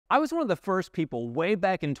I was one of the first people way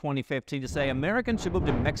back in 2015 to say Americans should move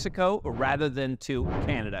to Mexico rather than to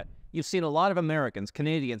Canada. You've seen a lot of Americans,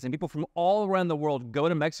 Canadians, and people from all around the world go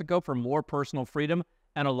to Mexico for more personal freedom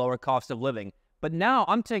and a lower cost of living. But now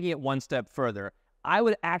I'm taking it one step further. I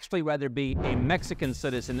would actually rather be a Mexican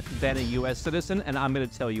citizen than a U.S. citizen, and I'm going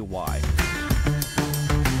to tell you why.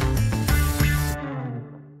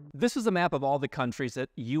 This is a map of all the countries that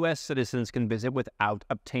U.S. citizens can visit without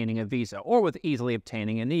obtaining a visa, or with easily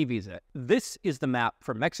obtaining an e-visa. This is the map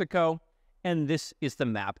for Mexico, and this is the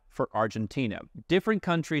map for Argentina. Different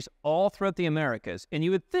countries all throughout the Americas, and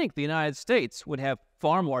you would think the United States would have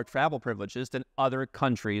far more travel privileges than other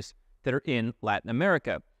countries that are in Latin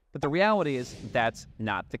America. But the reality is that's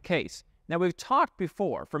not the case. Now, we've talked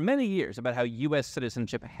before for many years about how U.S.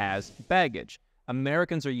 citizenship has baggage.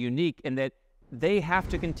 Americans are unique in that they have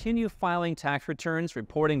to continue filing tax returns,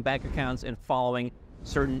 reporting bank accounts, and following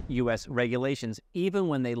certain U.S. regulations, even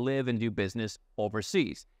when they live and do business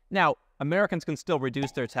overseas. Now, Americans can still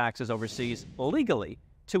reduce their taxes overseas legally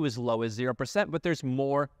to as low as 0%, but there's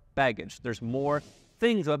more baggage. There's more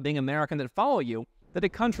things about being American that follow you that a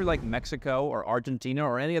country like Mexico or Argentina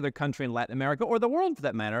or any other country in Latin America, or the world for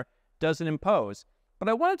that matter, doesn't impose. But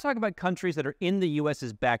I want to talk about countries that are in the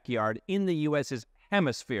U.S.'s backyard, in the U.S.'s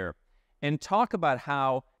hemisphere, and talk about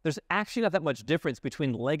how there's actually not that much difference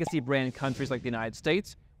between legacy brand countries like the United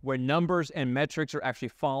States, where numbers and metrics are actually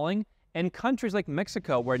falling, and countries like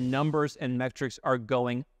Mexico, where numbers and metrics are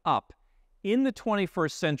going up. In the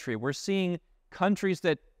 21st century, we're seeing countries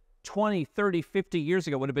that 20, 30, 50 years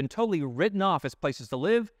ago would have been totally written off as places to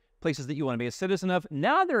live, places that you want to be a citizen of.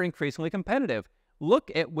 Now they're increasingly competitive.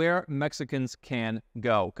 Look at where Mexicans can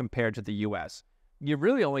go compared to the U.S. You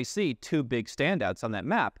really only see two big standouts on that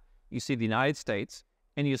map. You see the United States,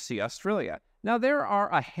 and you see Australia. Now, there are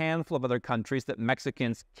a handful of other countries that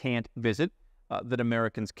Mexicans can't visit that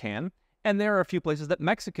Americans can, and there are a few places that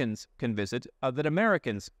Mexicans can visit that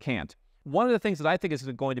Americans can't. One of the things that I think is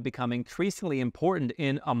going to become increasingly important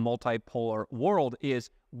in a multipolar world is,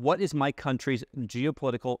 what is my country's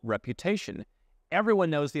geopolitical reputation? Everyone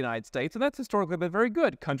knows the United States, and that's historically been very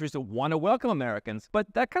good. Countries that want to welcome Americans,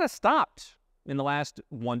 but that kind of stopped in the last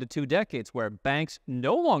 1 to 2 decades, where banks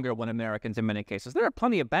no longer want Americans in many cases. There are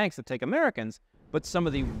plenty of banks that take Americans, but some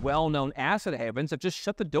of the well-known asset havens have just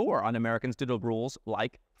shut the door on Americans due to rules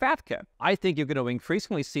like FATCA. I think you're going to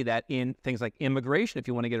increasingly see that in things like immigration. If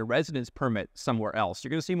you want to get a residence permit somewhere else,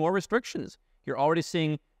 you're going to see more restrictions. You're already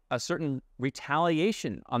seeing a certain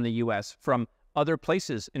retaliation on the U.S. from other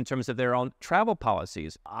places in terms of their own travel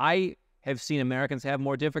policies. I have seen Americans have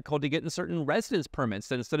more difficulty getting certain residence permits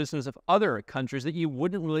than citizens of other countries that you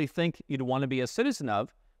wouldn't really think you'd want to be a citizen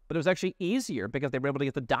of, but it was actually easier because they were able to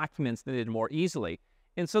get the documents they did more easily.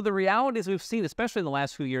 And so the reality is, we've seen, especially in the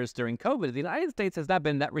last few years during COVID, the United States has not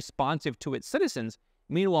been that responsive to its citizens.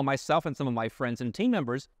 Meanwhile, myself and some of my friends and team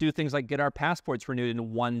members do things like get our passports renewed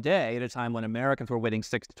in 1 day at a time when Americans were waiting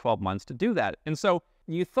 6 to 12 months to do that. And so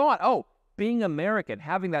you thought, oh, being American,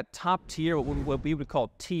 having that top tier, what we would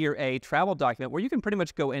call tier A travel document, where you can pretty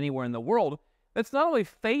much go anywhere in the world, that's not only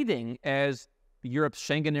fading as Europe's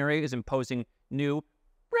Schengen area is imposing new,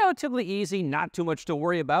 relatively easy, not too much to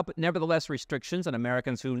worry about, but nevertheless restrictions on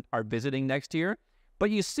Americans who are visiting next year. But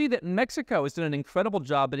you see that Mexico has done an incredible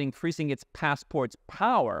job at increasing its passport's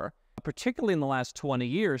power, particularly in the last 20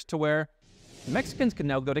 years, to where Mexicans can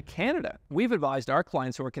now go to Canada. We've advised our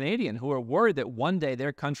clients who are Canadian, who are worried that one day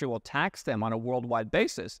their country will tax them on a worldwide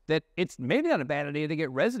basis, that it's maybe not a bad idea to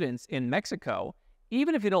get residence in Mexico.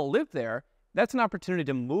 Even if you don't live there, that's an opportunity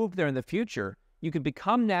to move there in the future. You could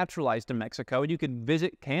become naturalized in Mexico, and you could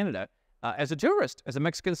visit Canada as a tourist, as a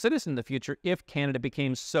Mexican citizen in the future, if Canada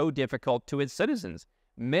became so difficult to its citizens.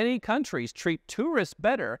 Many countries treat tourists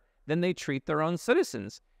better than they treat their own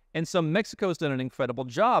citizens. And so Mexico's done an incredible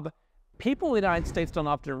job. People in the United States don't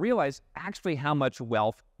often realize actually how much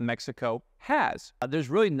wealth Mexico has.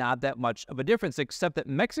 There's really not that much of a difference, except that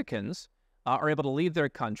Mexicans are able to leave their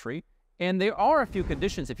country. And there are a few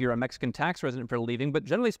conditions if you're a Mexican tax resident for leaving, but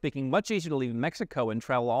generally speaking, much easier to leave Mexico and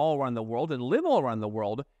travel all around the world and live all around the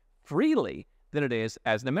world freely than it is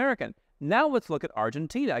as an American. Now let's look at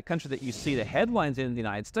Argentina, a country that you see the headlines in the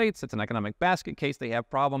United States. It's an economic basket case. They have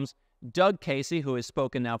problems. Doug Casey, who has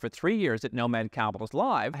spoken now for 3 years at Nomad Capitalist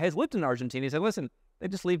Live, has lived in Argentina. He said, listen, they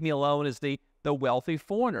just leave me alone as the wealthy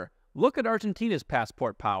foreigner. Look at Argentina's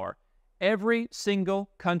passport power. Every single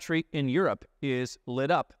country in Europe is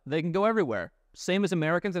lit up. They can go everywhere. Same as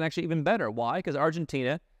Americans, and actually even better. Why? Because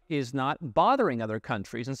Argentina is not bothering other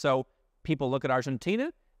countries. And so people look at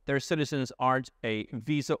Argentina. Their citizens aren't a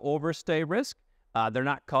visa overstay risk. They're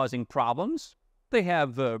not causing problems. They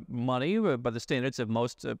have money by the standards of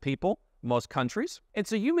most people, most countries. And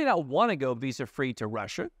so you may not want to go visa-free to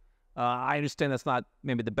Russia. I understand that's not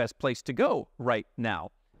maybe the best place to go right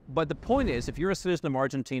now. But the point is, if you're a citizen of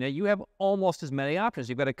Argentina, you have almost as many options.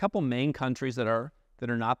 You've got a couple main countries that are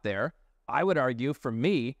not there. I would argue, for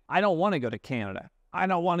me, I don't want to go to Canada. I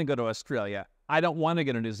don't want to go to Australia. I don't want to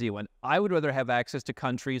go to New Zealand. I would rather have access to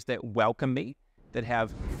countries that welcome me, that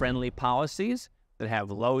have friendly policies, that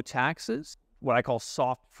have low taxes, what I call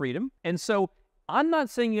soft freedom. And so I'm not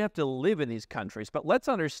saying you have to live in these countries, but let's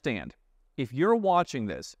understand, if you're watching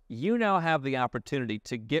this, you now have the opportunity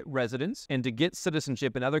to get residence and to get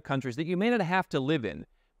citizenship in other countries that you may not have to live in,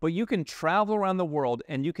 but you can travel around the world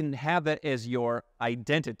and you can have that as your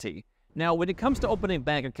identity. Now, when it comes to opening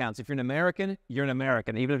bank accounts, if you're an American, you're an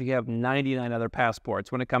American, even if you have 99 other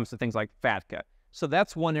passports when it comes to things like FATCA. So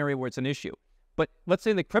that's one area where it's an issue. But let's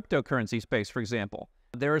say in the cryptocurrency space, for example,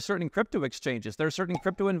 there are certain crypto exchanges, there are certain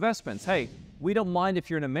crypto investments. Hey, we don't mind if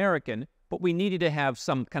you're an American, but we need you to have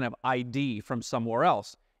some kind of ID from somewhere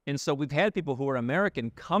else. And so we've had people who are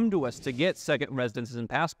American come to us to get second residences and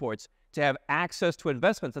passports to have access to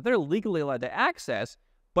investments that they're legally allowed to access,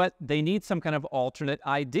 but they need some kind of alternate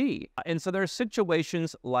ID. And so there are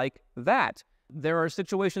situations like that. There are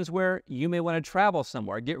situations where you may want to travel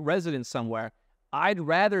somewhere, get residence somewhere. I'd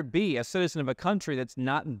rather be a citizen of a country that's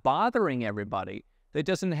not bothering everybody, that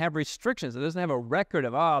doesn't have restrictions, that doesn't have a record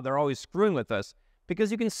of, they're always screwing with us. Because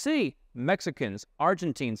you can see Mexicans,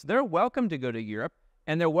 Argentines, they're welcome to go to Europe,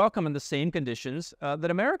 and they're welcome in the same conditions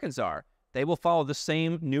that Americans are. They will follow the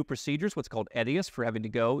same new procedures, what's called ETIAS, for having to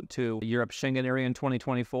go to the Europe Schengen area in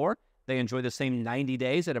 2024. They enjoy the same 90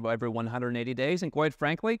 days out of every 180 days. And quite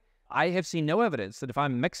frankly, I have seen no evidence that if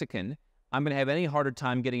I'm Mexican, I'm going to have any harder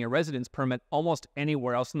time getting a residence permit almost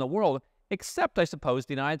anywhere else in the world, except, I suppose,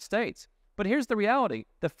 the United States. But here's the reality.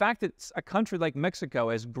 The fact that a country like Mexico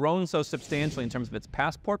has grown so substantially in terms of its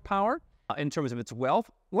passport power, in terms of its wealth,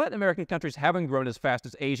 Latin American countries haven't grown as fast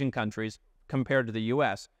as Asian countries compared to the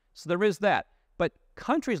U.S. So there is that. But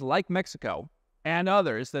countries like Mexico and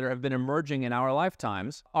others that have been emerging in our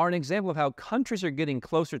lifetimes are an example of how countries are getting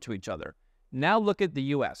closer to each other. Now look at the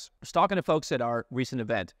U.S. I was talking to folks at our recent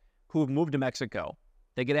event who have moved to Mexico.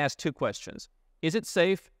 They get asked two questions. Is it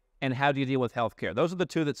safe? And how do you deal with health care? Those are the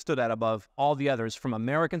two that stood out above all the others from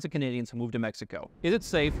Americans and Canadians who moved to Mexico. Is it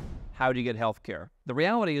safe? How do you get health care? The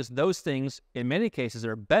reality is those things, in many cases,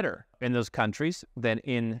 are better in those countries than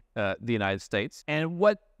in the United States. And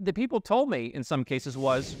what the people told me in some cases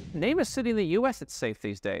was, name a city in the U.S. that's safe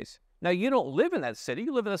these days. Now, you don't live in that city.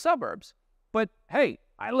 You live in the suburbs. But, hey,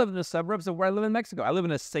 I live in the suburbs of where I live in Mexico. I live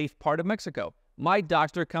in a safe part of Mexico. My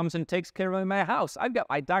doctor comes and takes care of me in my house. I've got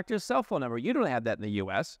my doctor's cell phone number. You don't have that in the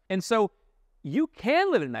U.S. And so you can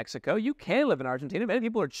live in Mexico. You can live in Argentina. Many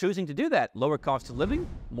people are choosing to do that. Lower cost of living,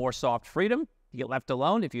 more soft freedom. You get left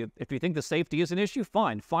alone. If you think the safety is an issue,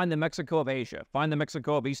 fine. Find the Mexico of Asia. Find the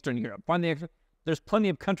Mexico of Eastern Europe. There's plenty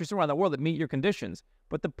of countries around the world that meet your conditions.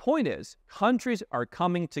 But the point is, countries are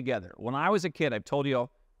coming together. When I was a kid, I've told you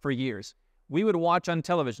all for years, we would watch on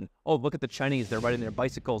television, oh, look at the Chinese, they're riding their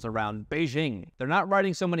bicycles around Beijing. They're not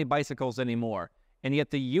riding so many bicycles anymore. And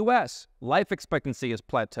yet the U.S., life expectancy is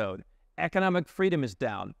plateaued. Economic freedom is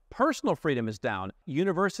down. Personal freedom is down.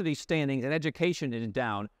 University standing and education is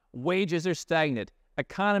down. Wages are stagnant.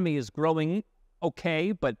 Economy is growing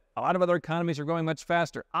okay, but a lot of other economies are growing much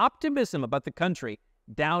faster. Optimism about the country,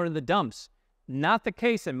 down in the dumps. Not the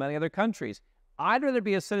case in many other countries. I'd rather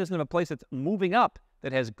be a citizen of a place that's moving up,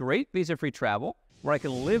 that has great visa-free travel, where I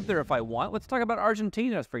can live there if I want. Let's talk about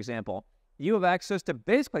Argentina, for example. You have access to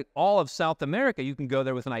basically all of South America. You can go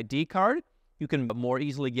there with an ID card. You can more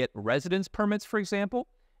easily get residence permits, for example.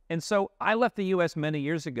 And so I left the U.S. many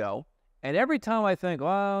years ago, and every time I think,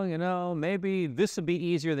 well, you know, maybe this would be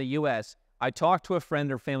easier in the U.S., I talked to a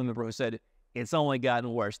friend or family member who said, it's only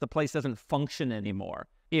gotten worse. The place doesn't function anymore.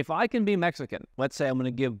 If I can be Mexican, let's say I'm going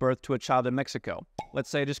to give birth to a child in Mexico. Let's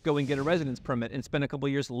say I just go and get a residence permit and spend a couple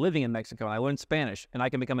of years living in Mexico, and I learn Spanish, and I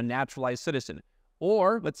can become a naturalized citizen.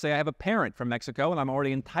 Or let's say I have a parent from Mexico, and I'm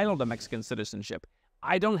already entitled to Mexican citizenship.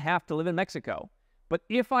 I don't have to live in Mexico. But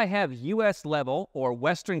if I have U.S. level or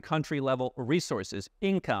Western country level resources,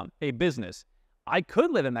 income, a business, I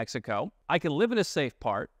could live in Mexico. I can live in a safe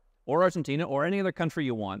part, or Argentina, or any other country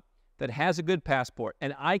you want that has a good passport,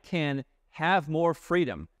 and I can have more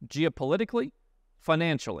freedom geopolitically,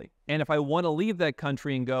 financially. And if I want to leave that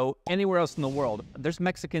country and go anywhere else in the world, there's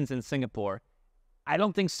Mexicans in Singapore. I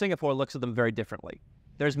don't think Singapore looks at them very differently.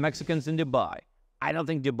 There's Mexicans in Dubai. I don't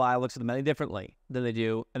think Dubai looks at them any differently than they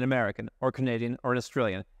do an American or Canadian or an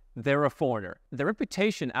Australian. they're a foreigner. The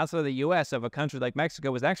reputation outside of the U.S. of a country like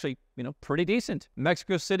Mexico is actually, pretty decent.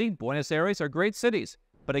 Mexico City, Buenos Aires are great cities.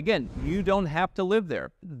 But again, you don't have to live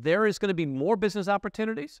there. There is going to be more business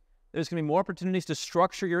opportunities. There's going to be more opportunities to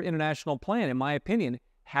structure your international plan, in my opinion,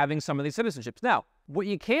 having some of these citizenships. Now, what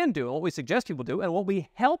you can do, and what we suggest people do, and what we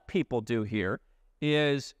help people do here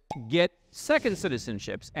is get second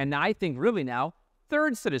citizenships. And I think really now,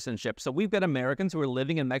 third citizenship. So we've got Americans who are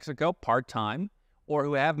living in Mexico part-time or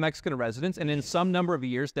who have Mexican residence, and in some number of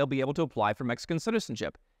years, they'll be able to apply for Mexican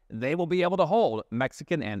citizenship. They will be able to hold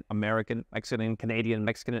Mexican and American, Mexican, Canadian,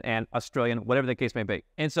 Mexican and Australian, whatever the case may be.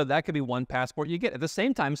 And so that could be one passport you get. At the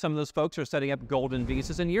same time, some of those folks are setting up golden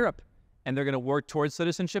visas in Europe, and they're going to work towards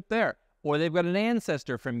citizenship there. Or they've got an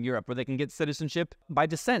ancestor from Europe where they can get citizenship by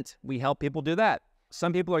descent. We help people do that.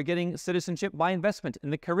 Some people are getting citizenship by investment in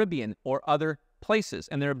the Caribbean or other places,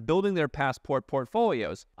 and they're building their passport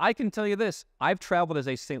portfolios. I can tell you this, I've traveled as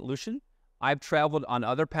a St. Lucian. I've traveled on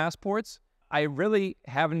other passports. I really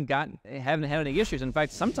haven't had any issues. In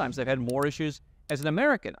fact, sometimes I've had more issues as an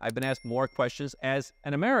American. I've been asked more questions as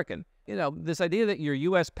an American. This idea that your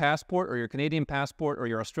U.S. passport or your Canadian passport or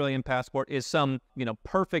your Australian passport is some,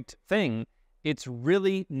 perfect thing, it's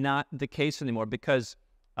really not the case anymore because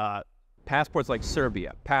passports like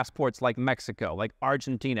Serbia, passports like Mexico, like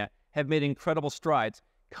Argentina have made incredible strides.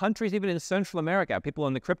 Countries even in Central America, people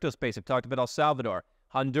in the crypto space have talked about El Salvador,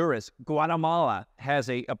 Honduras, Guatemala has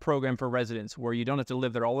a program for residents where you don't have to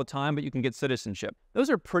live there all the time, but you can get citizenship. Those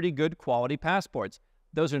are pretty good quality passports.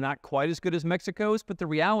 Those are not quite as good as Mexico's, but the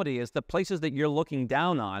reality is the places that you're looking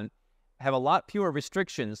down on have a lot fewer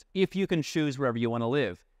restrictions if you can choose wherever you want to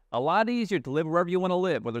live. A lot easier to live wherever you want to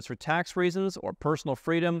live, whether it's for tax reasons or personal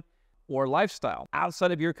freedom or lifestyle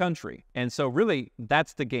outside of your country. And so really,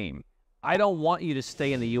 that's the game. I don't want you to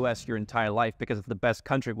stay in the U.S. your entire life because it's the best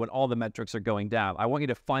country when all the metrics are going down. I want you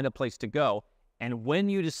to find a place to go. And when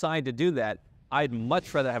you decide to do that, I'd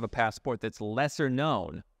much rather have a passport that's lesser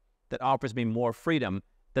known, that offers me more freedom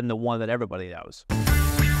than the one that everybody knows.